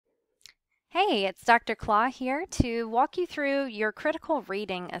Hey, it's Dr. Claw here to walk you through your critical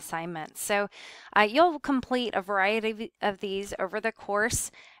reading assignments. You'll complete a variety of these over the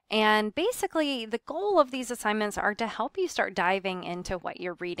course, and basically the goal of these assignments are to help you start diving into what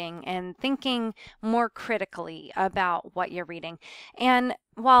you're reading and thinking more critically about what you're reading. And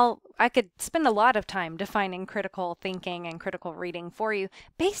while I could spend a lot of time defining critical thinking and critical reading for you,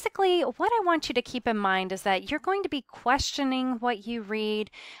 basically what I want you to keep in mind is that you're going to be questioning what you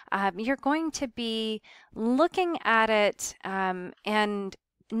read. You're going to be looking at it and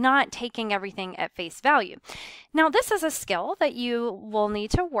not taking everything at face value. Now, this is a skill that you will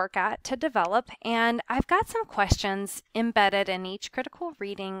need to work at to develop, and I've got some questions embedded in each critical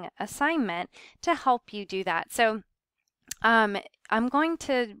reading assignment to help you do that. I'm going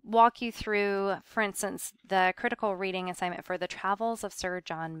to walk you through, for instance, the critical reading assignment for the Travels of Sir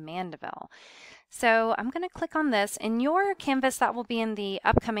John Mandeville. So I'm going to click on this. In your Canvas, that will be in the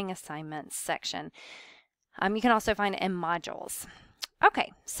upcoming assignments section. You can also find it in modules.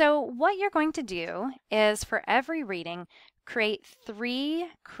 Okay, so what you're going to do is for every reading, create 3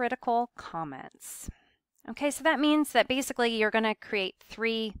 critical comments. Okay, so that means that basically you're going to create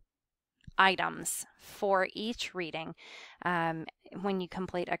 3 items for each reading when you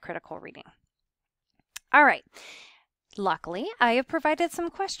complete a critical reading. All right. Luckily, I have provided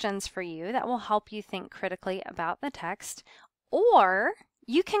some questions for you that will help you think critically about the text, or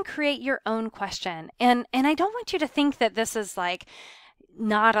you can create your own question. And I don't want you to think that this is like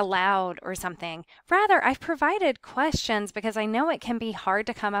not allowed or something. Rather, I've provided questions because I know it can be hard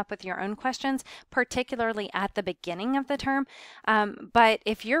to come up with your own questions, particularly at the beginning of the term. But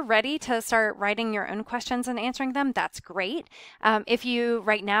if you're ready to start writing your own questions and answering them, that's great. If you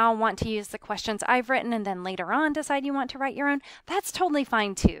right now want to use the questions I've written and then later on decide you want to write your own, that's totally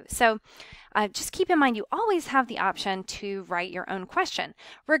fine too. So just keep in mind you always have the option to write your own question.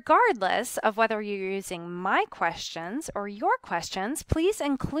 Regardless of whether you're using my questions or your questions, please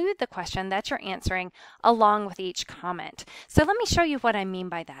include the question that you're answering along with each comment. So let me show you what I mean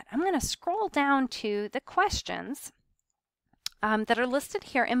by that. I'm going to scroll down to the questions that are listed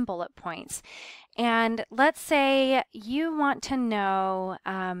here in bullet points. And let's say you want to know,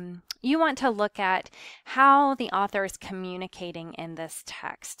 you want to look at how the author is communicating in this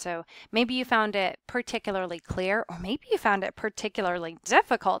text. So maybe you found it particularly clear, or maybe you found it particularly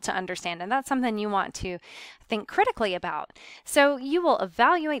difficult to understand, and that's something you want to think critically about. So you will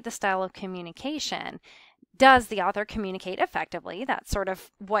evaluate the style of communication. Does the author communicate effectively? That's sort of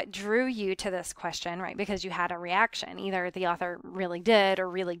what drew you to this question, right? Because you had a reaction. Either the author really did or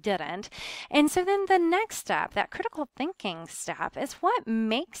really didn't. And so then the next step, that critical thinking step, is what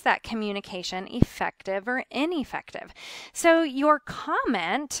makes that communication effective or ineffective. So your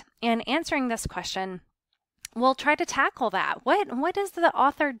comment in answering this question, we'll try to tackle that. What is the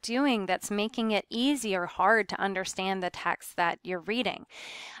author doing that's making it easy or hard to understand the text that you're reading?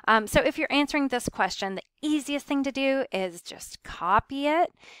 So if you're answering this question, the easiest thing to do is just copy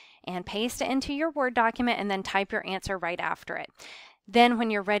it and paste it into your Word document and then type your answer right after it. Then when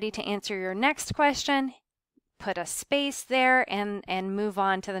you're ready to answer your next question, put a space there and move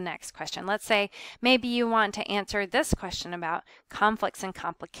on to the next question. Let's say maybe you want to answer this question about conflicts and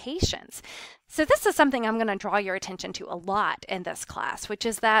complications. So this is something I'm going to draw your attention to a lot in this class, which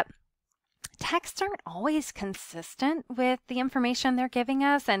is that texts aren't always consistent with the information they're giving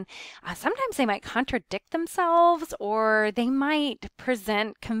us, and sometimes they might contradict themselves or they might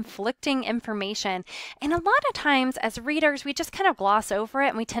present conflicting information. And a lot of times as readers, we just kind of gloss over it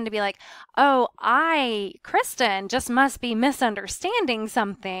and we tend to be like, oh, Kristen, just must be misunderstanding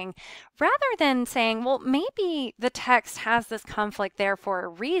something, rather than saying, well, maybe the text has this conflict there for a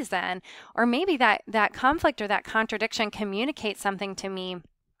reason, or maybe that conflict or that contradiction communicates something to me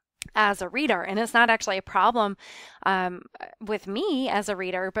as a reader, and it's not actually a problem with me as a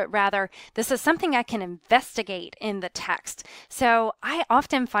reader, but rather this is something I can investigate in the text. So I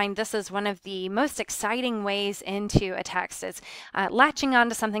often find this is one of the most exciting ways into a text is latching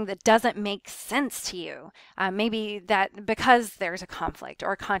onto something that doesn't make sense to you, maybe that because there's a conflict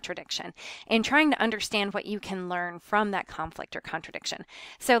or a contradiction, and trying to understand what you can learn from that conflict or contradiction.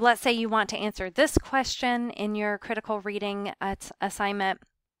 So let's say you want to answer this question in your critical reading assignment.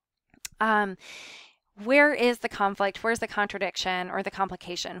 Where is the conflict? Where's the contradiction or the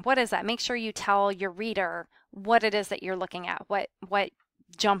complication? What is that? Make sure you tell your reader what it is that you're looking at, what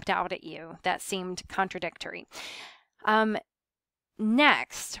jumped out at you that seemed contradictory.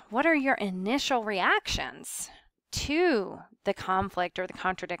 Next, what are your initial reactions to the conflict or the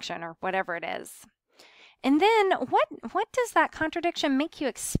contradiction or whatever it is? And then what does that contradiction make you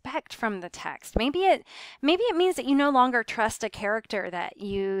expect from the text? Maybe it means that you no longer trust a character that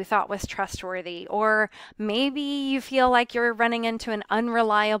you thought was trustworthy, or maybe you feel like you're running into an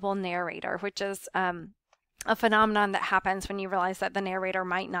unreliable narrator, which is a phenomenon that happens when you realize that the narrator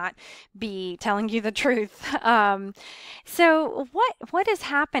might not be telling you the truth. So what is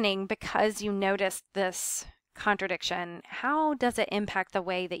happening because you noticed this contradiction? How does it impact the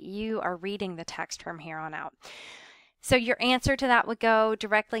way that you are reading the text from here on out? So your answer to that would go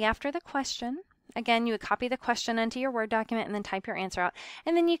directly after the question. Again, you would copy the question into your Word document and then type your answer out.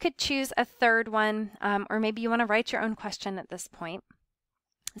 And then you could choose a third one, or maybe you want to write your own question at this point.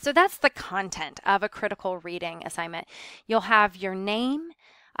 So that's the content of a critical reading assignment. You'll have your name,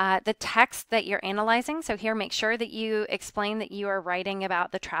 the text that you're analyzing. So here, make sure that you explain that you are writing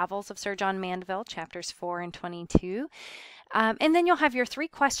about the travels of Sir John Mandeville, chapters 4 and 22. And then you'll have your 3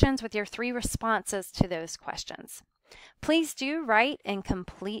 questions with your 3 responses to those questions. Please do write in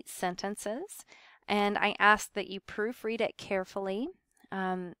complete sentences, and I ask that you proofread it carefully.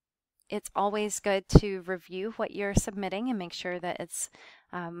 It's always good to review what you're submitting and make sure that it's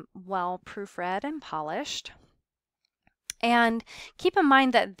well proofread and polished. And keep in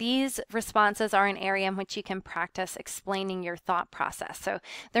mind that these responses are an area in which you can practice explaining your thought process. So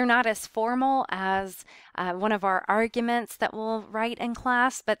they're not as formal as one of our arguments that we'll write in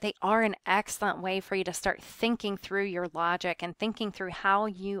class, but they are an excellent way for you to start thinking through your logic and thinking through how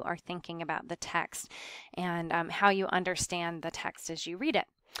you are thinking about the text and how you understand the text as you read it.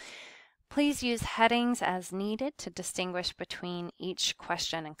 Please use headings as needed to distinguish between each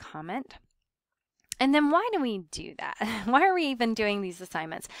question and comment. And then why do we do that? Why are we even doing these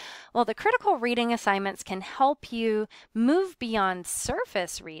assignments? Well, the critical reading assignments can help you move beyond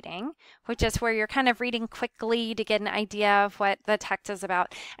surface reading, which is where you're kind of reading quickly to get an idea of what the text is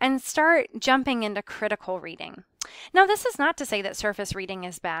about, and start jumping into critical reading. Now, this is not to say that surface reading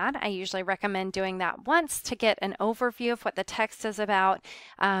is bad. I usually recommend doing that once to get an overview of what the text is about,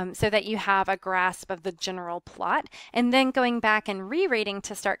 so that you have a grasp of the general plot, and then going back and rereading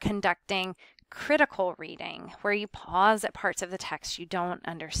to start conducting critical reading, where you pause at parts of the text you don't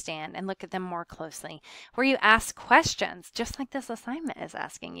understand and look at them more closely, where you ask questions, just like this assignment is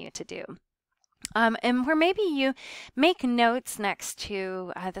asking you to do. And where maybe you make notes next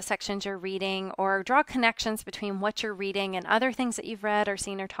to the sections you're reading, or draw connections between what you're reading and other things that you've read or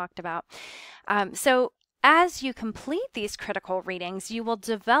seen or talked about. So as you complete these critical readings, you will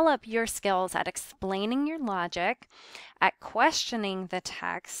develop your skills at explaining your logic, at questioning the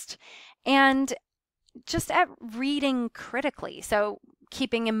text, and just at reading critically. So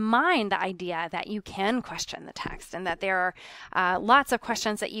keeping in mind the idea that you can question the text and that there are lots of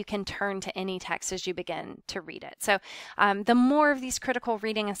questions that you can turn to any text as you begin to read it. So the more of these critical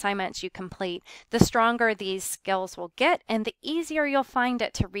reading assignments you complete, the stronger these skills will get and the easier you'll find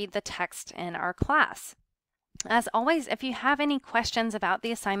it to read the text in our class. As always, if you have any questions about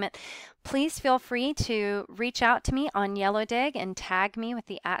the assignment, please feel free to reach out to me on YellowDig and tag me with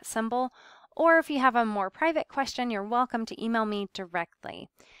the @ symbol. Or if you have a more private question, you're welcome to email me directly.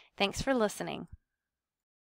 Thanks for listening.